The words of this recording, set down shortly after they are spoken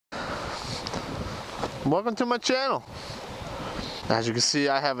welcome to my channel. As you can see,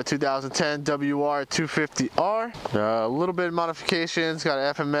 I have a 2010 WR250R. A little bit of modifications, got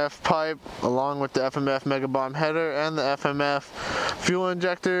an FMF pipe along with the FMF Mega Bomb header and the FMF fuel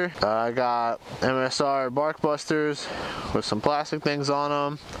injector. I got MSR bark busters with some plastic things on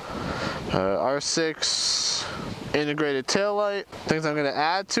them. R6 integrated tail light. Things I'm going to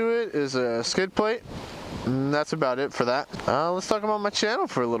add to it is a skid plate. And that's about it for that. Let's talk about my channel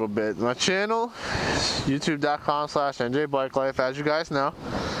for a little bit. My channel is youtube.com/NJBIKELIFE. As you guys know,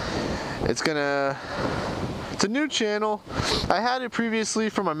 it's a new channel. I had it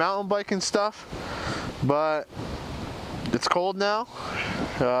previously for my mountain biking stuff, but it's cold now.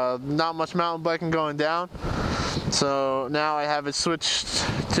 Not much mountain biking going down. So now I have it switched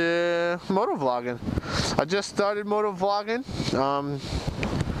to moto vlogging. I just started moto vlogging.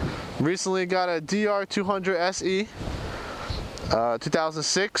 Recently got a DR200 SE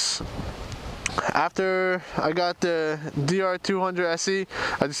 2006. After I got the DR200 SE,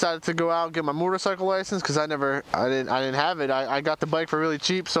 I decided to go out and get my motorcycle license because I didn't have it. I got the bike for really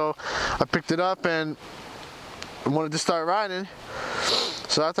cheap, so I picked it up and wanted to start riding.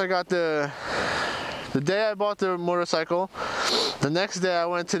 So after I got the day I bought the motorcycle, the next day I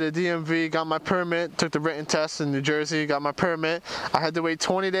went to the DMV, got my permit, took the written test in New Jersey, got my permit. I had to wait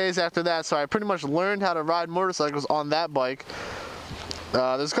 20 days after that, so I pretty much learned how to ride motorcycles on that bike.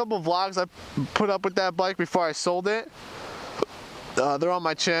 There's a couple of vlogs I put up with that bike before I sold it. They're on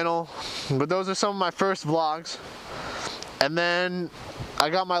my channel, but those are some of my first vlogs. And then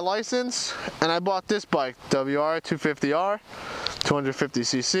I got my license and I bought this bike, WR250R,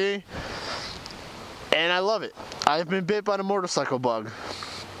 250cc. And I love it. I've been bit by the motorcycle bug.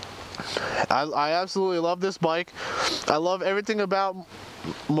 I absolutely love this bike. I love everything about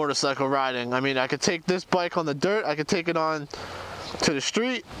motorcycle riding. I mean, I could take this bike on the dirt. I could take it on to the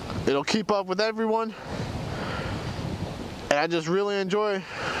street. It'll keep up with everyone. And I just really enjoy,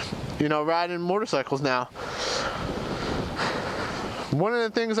 riding motorcycles now. One of the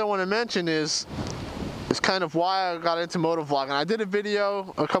things I want to mention is kind of why I got into motovlogging. I did a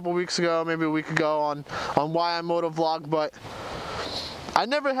video a couple weeks ago, maybe a week ago, on why I motovlog, but I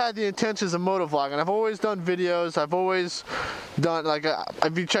never had the intentions of motovlogging. I've always done videos. I've always done, like,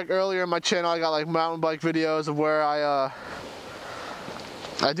 if you check earlier in my channel, I got like mountain bike videos of where I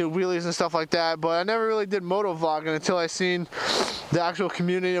do wheelies and stuff like that, but I never really did motovlogging until I seen the actual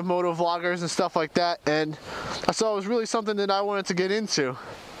community of motovloggers and stuff like that, and I saw it was really something that I wanted to get into.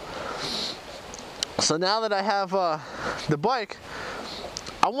 So now that I have the bike,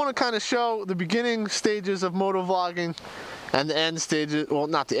 I want to kind of show the beginning stages of motovlogging and the end stages, well,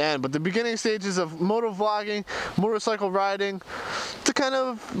 not the end, but the beginning stages of motovlogging, motorcycle riding, to kind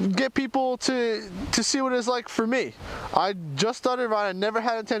of get people to see what it's like for me. I just started riding. I never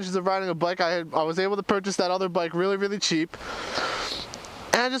had intentions of riding a bike. I was able to purchase that other bike really, really cheap.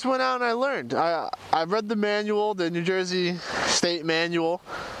 And I just went out and I learned. I read the manual, the New Jersey State manual,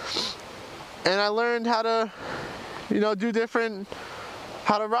 and I learned how to, how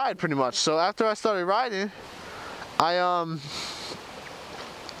to ride pretty much. So after I started riding, I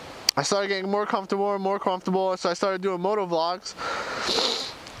started getting more comfortable and more comfortable, so I started doing moto vlogs.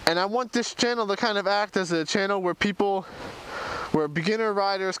 And I want this channel to kind of act as a channel where beginner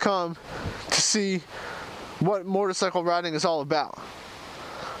riders come to see what motorcycle riding is all about.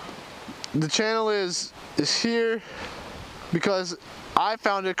 The channel is here because I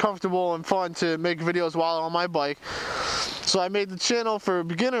found it comfortable and fun to make videos while on my bike. So I made the channel for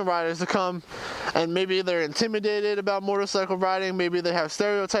beginner riders to come, and maybe they're intimidated about motorcycle riding, maybe they have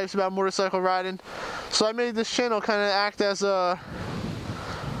stereotypes about motorcycle riding. So I made this channel kind of act as a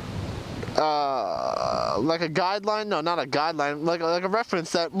like a guideline, no, not a guideline, like a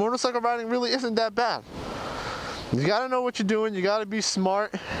reference that motorcycle riding really isn't that bad. You gotta know what you're doing, you gotta be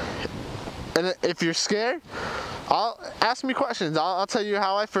smart, and if you're scared, ask me questions. I'll tell you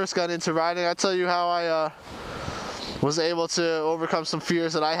how I first got into riding. I'll tell you how I was able to overcome some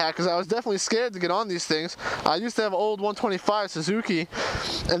fears that I had, because I was definitely scared to get on these things. I used to have an old 125 Suzuki,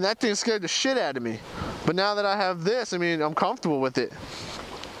 and that thing scared the shit out of me. But now that I have this, I mean, I'm comfortable with it.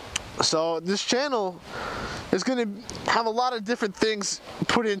 So this channel is going to have a lot of different things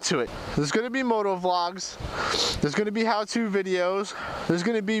put into it. There's going to be moto vlogs, there's going to be how-to videos, there's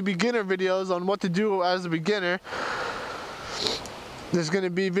going to be beginner videos on what to do as a beginner. There's going to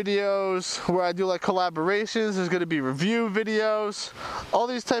be videos where I do like collaborations, there's going to be review videos. All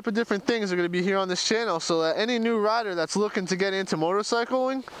these type of different things are going to be here on this channel, so that any new rider that's looking to get into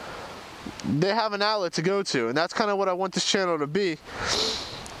motorcycling, they have an outlet to go to, and that's kind of what I want this channel to be.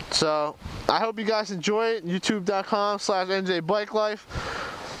 So I hope you guys enjoy it. YouTube.com/NJBIKELIFE,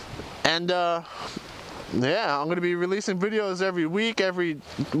 and yeah, I'm gonna be releasing videos every week,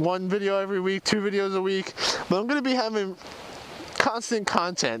 one video every week, 2 videos a week. But I'm gonna be having constant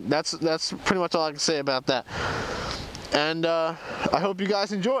content. That's pretty much all I can say about that. And I hope you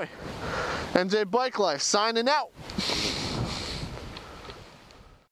guys enjoy. NJ Bike Life signing out.